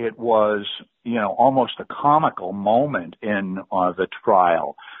 So it was, almost a comical moment in the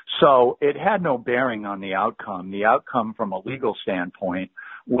trial. So it had no bearing on the outcome. The outcome from a legal standpoint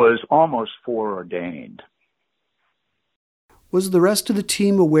was almost foreordained. Was the rest of the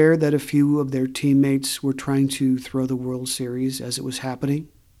team aware that a few of their teammates were trying to throw the World Series as it was happening?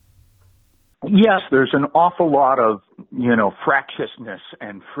 Yes, there's an awful lot of, fractiousness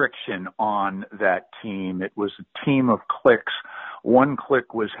and friction on that team. It was a team of cliques. One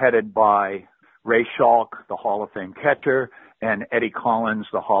clique was headed by Ray Schalk, the Hall of Fame catcher, and Eddie Collins,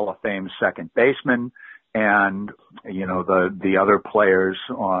 the Hall of Fame second baseman. And, the other players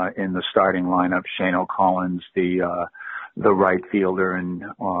in the starting lineup, Shane Collins, the right fielder, and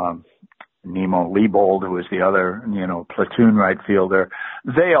Nemo Leibold, who was the other, platoon right fielder,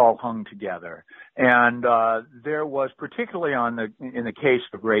 they all hung together. And there was, particularly in the case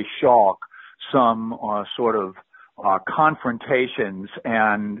of Ray Schalk, some sort of confrontations,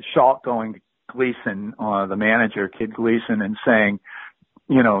 and Schalk going to Gleason, the manager, Kid Gleason, and saying,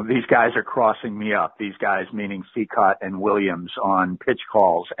 these guys are crossing me up, these guys meaning Cicotte and Williams, on pitch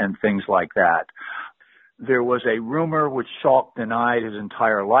calls and things like that. There was a rumor, which Schalk denied his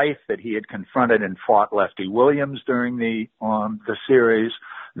entire life, that he had confronted and fought Lefty Williams during the series.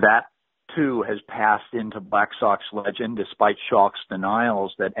 That, too, has passed into Black Sox legend, despite Schalk's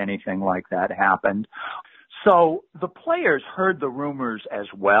denials that anything like that happened. So the players heard the rumors as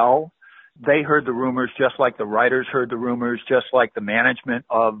well. They heard the rumors just like the writers heard the rumors, just like the management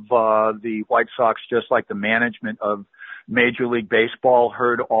of the White Sox, just like the management of Major League Baseball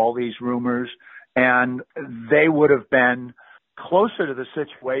heard all these rumors. And they would have been closer to the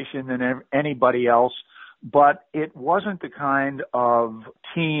situation than anybody else, but it wasn't the kind of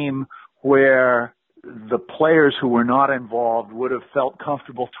team where the players who were not involved would have felt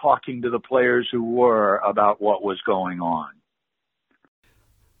comfortable talking to the players who were about what was going on.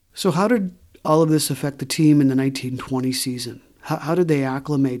 So how did all of this affect the team in the 1920 season? How did they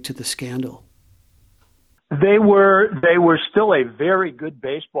acclimate to the scandal? They were still a very good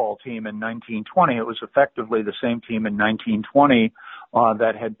baseball team in 1920. It was effectively the same team in 1920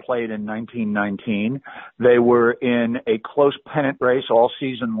 that had played in 1919. They were in a close pennant race all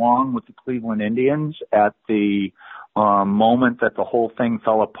season long with the Cleveland Indians at the moment that the whole thing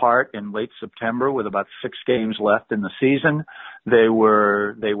fell apart in late September with about 6 games left in the season. They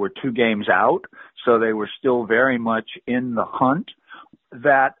were 2 games out, so they were still very much in the hunt.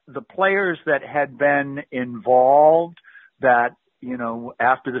 That the players that had been involved, that,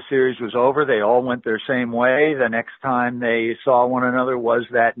 after the series was over, they all went their same way. The next time they saw one another was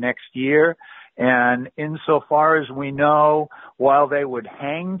that next year. And insofar as we know, while they would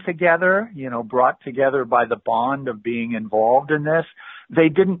hang together, brought together by the bond of being involved in this, they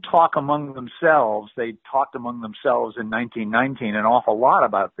didn't talk among themselves. They talked among themselves in 1919 an awful lot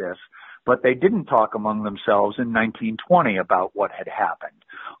about this, but they didn't talk among themselves in 1920 about what had happened.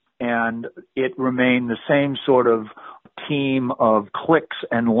 And it remained the same sort of team of cliques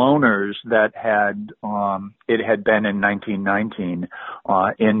and loners that it had been in 1919,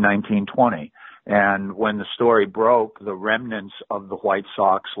 in 1920. And when the story broke, the remnants of the White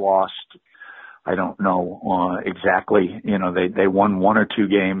Sox lost, I don't know exactly, they won 1 or 2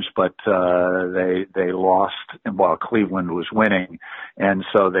 games, but they lost while Cleveland was winning. And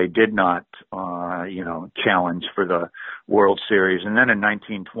so they did not, challenge for the World Series. And then in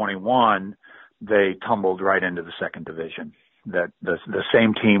 1921, they tumbled right into the second division. That the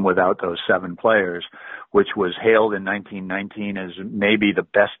same team without those 7 players, which was hailed in 1919 as maybe the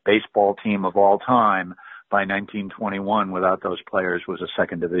best baseball team of all time, by 1921, without those players, was a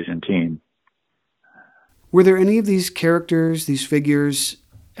second division team. Were there any of these characters, these figures,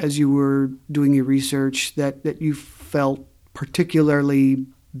 as you were doing your research, that you felt particularly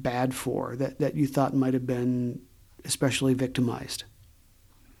bad for, that you thought might have been especially victimized?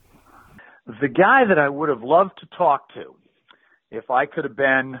 The guy that I would have loved to talk to, if I could have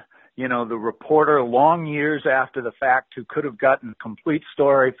been, the reporter long years after the fact who could have gotten a complete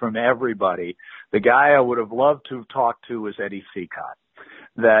story from everybody, the guy I would have loved to have talked to was Eddie Cicotte.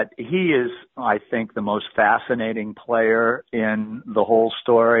 That he is, I think, the most fascinating player in the whole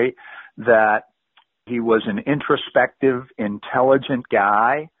story, that he was an introspective, intelligent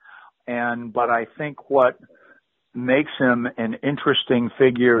guy, but I think what makes him an interesting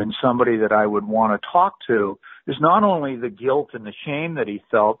figure and somebody that I would want to talk to is not only the guilt and the shame that he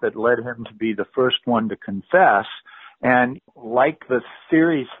felt that led him to be the first one to confess, and like the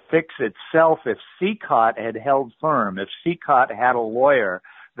series Fix itself, if Cicotte had held firm, if Cicotte had a lawyer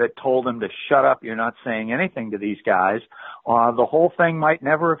that told him to shut up, you're not saying anything to these guys, the whole thing might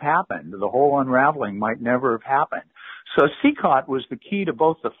never have happened. The whole unraveling might never have happened. So Cicotte was the key to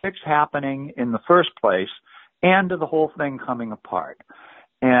both the fix happening in the first place and to the whole thing coming apart.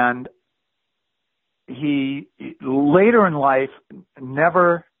 And he, later in life,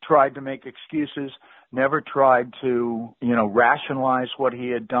 never tried to make excuses, never tried to, rationalize what he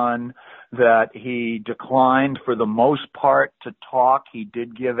had done, that he declined for the most part to talk. He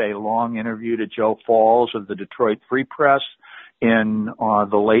did give a long interview to Joe Falls of the Detroit Free Press in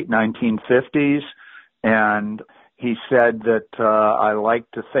the late 1950s, and he said that I like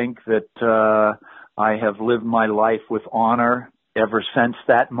to think that I have lived my life with honor ever since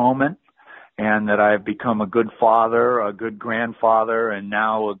that moment, and that I have become a good father, a good grandfather, and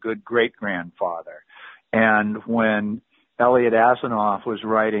now a good great-grandfather. And when Elliot Asanoff was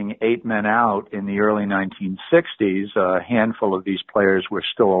writing 8 Men Out in the early 1960s, a handful of these players were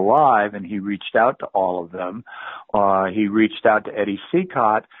still alive, and he reached out to all of them. He reached out to Eddie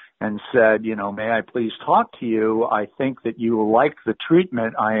Cicotte and said, may I please talk to you? I think that you will like the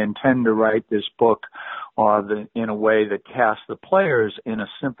treatment. I intend to write this book in a way that casts the players in a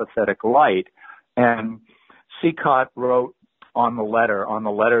sympathetic light. And Cicotte wrote on the letter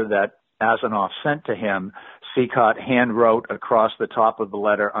that Asanoff sent to him, Cicotte hand wrote across the top of the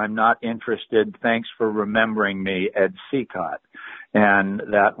letter, "I'm not interested. Thanks for remembering me, Ed Cicotte." And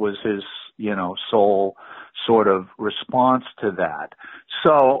that was his, sole sort of response to that.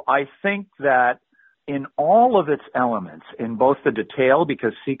 So I think that in all of its elements, in both the detail,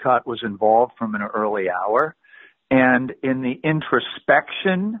 because Cicotte was involved from an early hour, and in the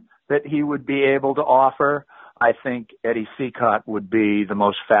introspection that he would be able to offer, I think Eddie Cicotte would be the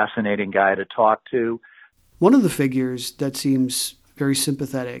most fascinating guy to talk to. One of the figures that seems very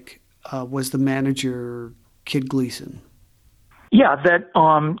sympathetic was the manager, Kid Gleason. Yeah, that,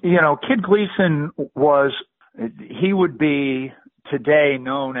 Kid Gleason he would be today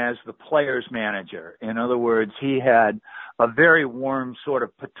known as the player's manager. In other words, he had a very warm sort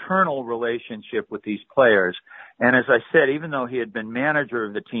of paternal relationship with these players. And as I said, even though he had been manager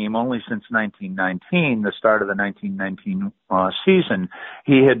of the team only since 1919, the start of the 1919 season,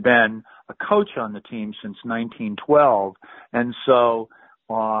 he had been a coach on the team since 1912. And so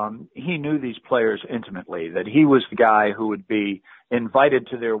he knew these players intimately, that he was the guy who would be invited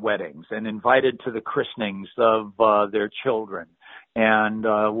to their weddings and invited to the christenings of their children, and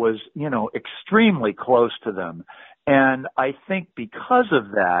was, extremely close to them. And I think because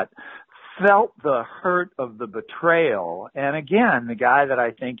of that, felt the hurt of the betrayal. And again, the guy that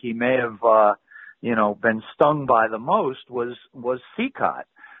I think he may have, been stung by the most was Cicotte,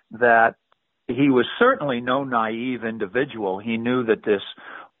 that he was certainly no naive individual. He knew that this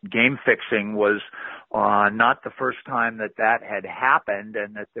game fixing was not the first time that had happened,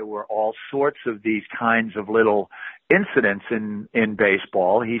 and that there were all sorts of these kinds of little incidents in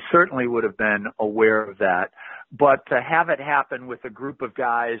baseball. He certainly would have been aware of that. But to have it happen with a group of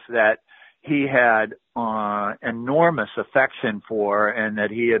guys that he had enormous affection for, and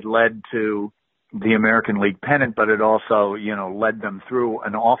that he had led to the American League pennant, but it also, led them through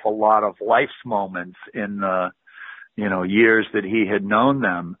an awful lot of life's moments in the, years that he had known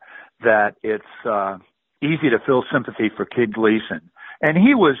them, that it's easy to feel sympathy for Kid Gleason. And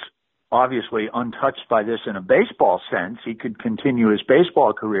he was obviously untouched by this in a baseball sense. He could continue his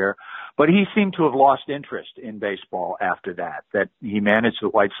baseball career, but he seemed to have lost interest in baseball after that he managed the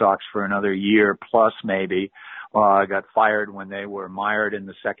White Sox for another year plus maybe, got fired when they were mired in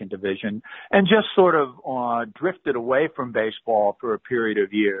the second division, and just sort of drifted away from baseball for a period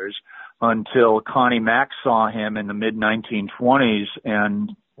of years until Connie Mack saw him in the mid-1920s and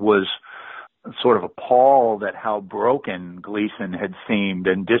was sort of appalled at how broken Gleason had seemed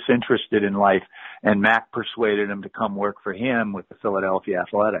and disinterested in life, and Mac persuaded him to come work for him with the Philadelphia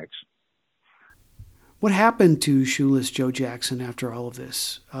Athletics. What happened to Shoeless Joe Jackson after all of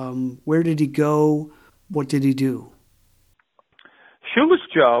this? Where did he go? What did he do? Shoeless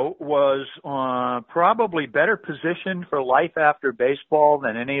Joe was probably better positioned for life after baseball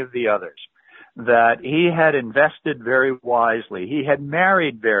than any of the others. That he had invested very wisely. He had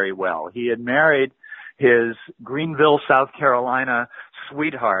married very well. He had married his Greenville, South Carolina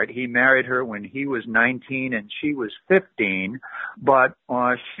sweetheart. He married her when he was 19 and she was 15, but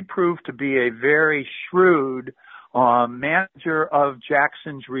she proved to be a very shrewd manager of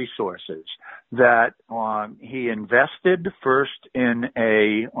Jackson's resources. That he invested first in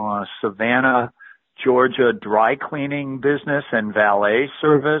a Savannah, Georgia dry cleaning business and valet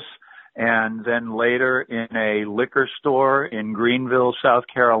service, and then later in a liquor store in Greenville, South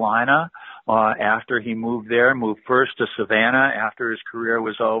Carolina. After he moved first to Savannah after his career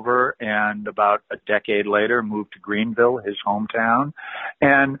was over, and about a decade later moved to Greenville, his hometown,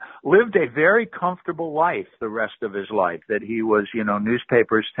 and lived a very comfortable life the rest of his life. That he was,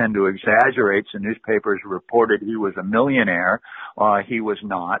 newspapers tend to exaggerate, so newspapers reported he was a millionaire. He was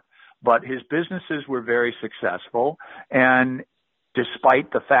not, but his businesses were very successful, and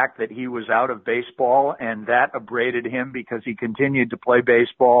despite the fact that he was out of baseball, and that abraded him because he continued to play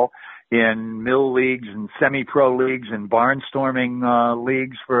baseball in mill leagues and semi-pro leagues and barnstorming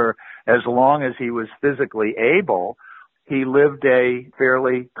leagues for as long as he was physically able. He lived a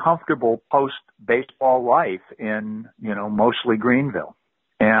fairly comfortable post-baseball life in, mostly Greenville.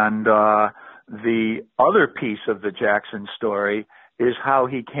 And the other piece of the Jackson story is how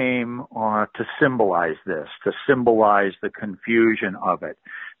he came to symbolize this, to symbolize the confusion of it.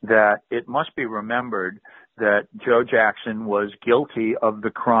 That it must be remembered that Joe Jackson was guilty of the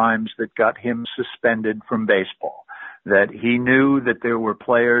crimes that got him suspended from baseball. That he knew that there were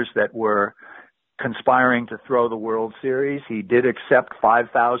players that were conspiring to throw the World Series. He did accept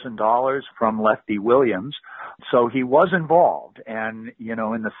 $5,000 from Lefty Williams, so he was involved. And, in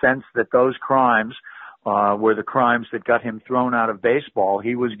the sense that those crimes were the crimes that got him thrown out of baseball,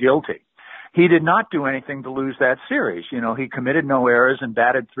 he was guilty. He did not do anything to lose that series. He committed no errors and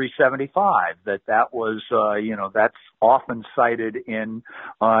batted .375. That was, that's often cited in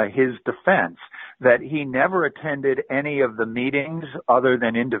his defense. That he never attended any of the meetings other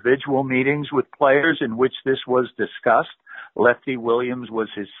than individual meetings with players in which this was discussed. Lefty Williams was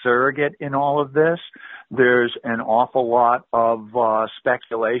his surrogate in all of this. There's an awful lot of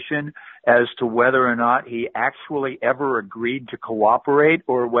speculation as to whether or not he actually ever agreed to cooperate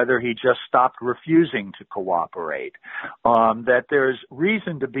or whether he just stopped refusing to cooperate. That there's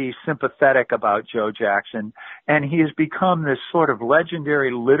reason to be sympathetic about Joe Jackson, and he has become this sort of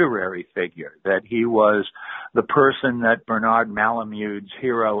legendary literary figure. That he was the person that Bernard Malamute's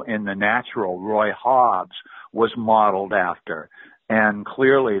hero in The Natural, Roy Hobbs, was modeled after. And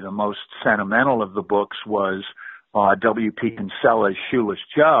clearly the most sentimental of the books was W.P. Kinsella's Shoeless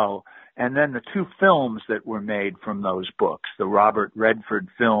Joe, and then the two films that were made from those books, the Robert Redford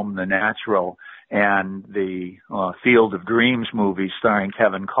film, The Natural, and the Field of Dreams movie starring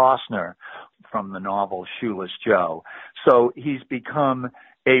Kevin Costner from the novel Shoeless Joe. So he's become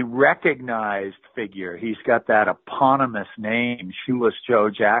a recognized figure. He's got that eponymous name, Shoeless Joe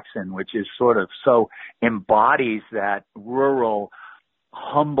Jackson, which is sort of so embodies that rural,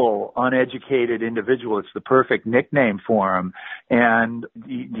 humble, uneducated individual. It's the perfect nickname for him. And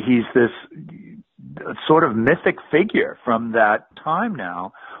he's this sort of mythic figure from that time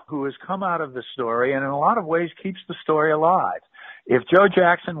now who has come out of the story and in a lot of ways keeps the story alive. If Joe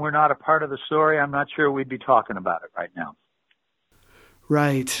Jackson were not a part of the story, I'm not sure we'd be talking about it right now.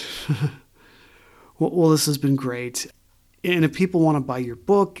 Right. Well, this has been great. And if people want to buy your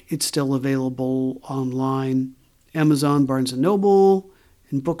book, it's still available online, Amazon, Barnes & Noble,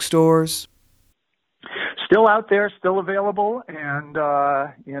 in bookstores. Still out there, still available, and,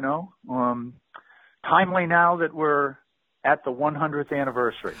 timely now that we're at the 100th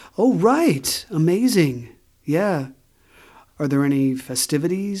anniversary. Oh, right. Amazing. Yeah. Are there any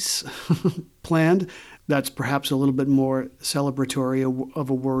festivities planned? That's perhaps a little bit more celebratory of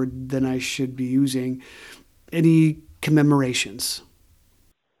a word than I should be using. Any commemorations?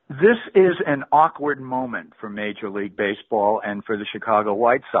 This is an awkward moment for Major League Baseball and for the Chicago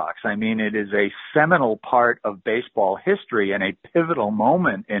White Sox. I mean, it is a seminal part of baseball history and a pivotal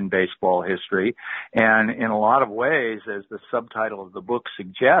moment in baseball history. And in a lot of ways, as the subtitle of the book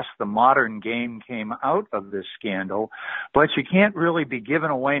suggests, the modern game came out of this scandal. But you can't really be giving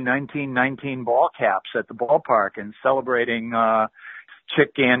away 1919 ball caps at the ballpark and celebrating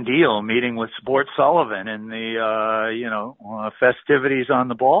Chick Gandil meeting with Sport Sullivan in the festivities on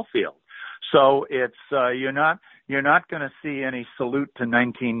the ball field. So it's you're not going to see any salute to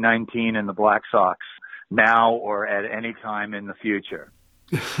 1919 and the Black Sox now or at any time in the future.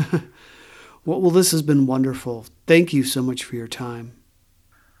 Well, this has been wonderful. Thank you so much for your time.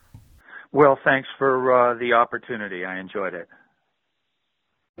 Well, thanks for the opportunity. I enjoyed it.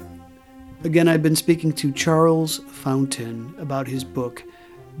 Again, I've been speaking to Charles Fountain about his book,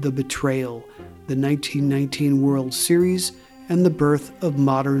 The Betrayal, the 1919 World Series, and the Birth of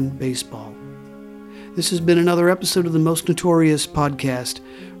Modern Baseball. This has been another episode of the Most Notorious Podcast,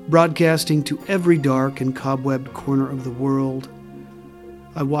 broadcasting to every dark and cobwebbed corner of the world.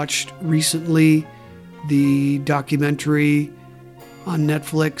 I watched recently the documentary on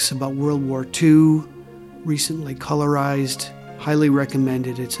Netflix about World War II, recently colorized. Highly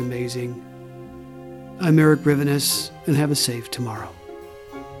recommended. It's amazing. I'm Eric Rivenes, and have a safe tomorrow.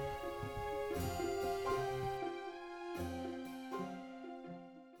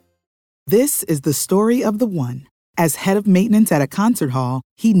 This is the story of the one. As head of maintenance at a concert hall,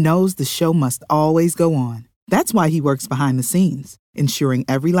 he knows the show must always go on. That's why he works behind the scenes, ensuring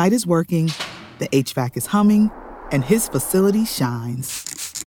every light is working, the HVAC is humming, and his facility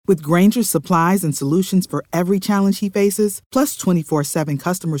shines. With Grainger's supplies and solutions for every challenge he faces, plus 24/7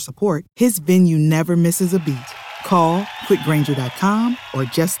 customer support, his venue never misses a beat. Call quickgrainger.com or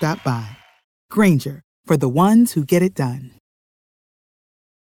just stop by. Grainger, for the ones who get it done.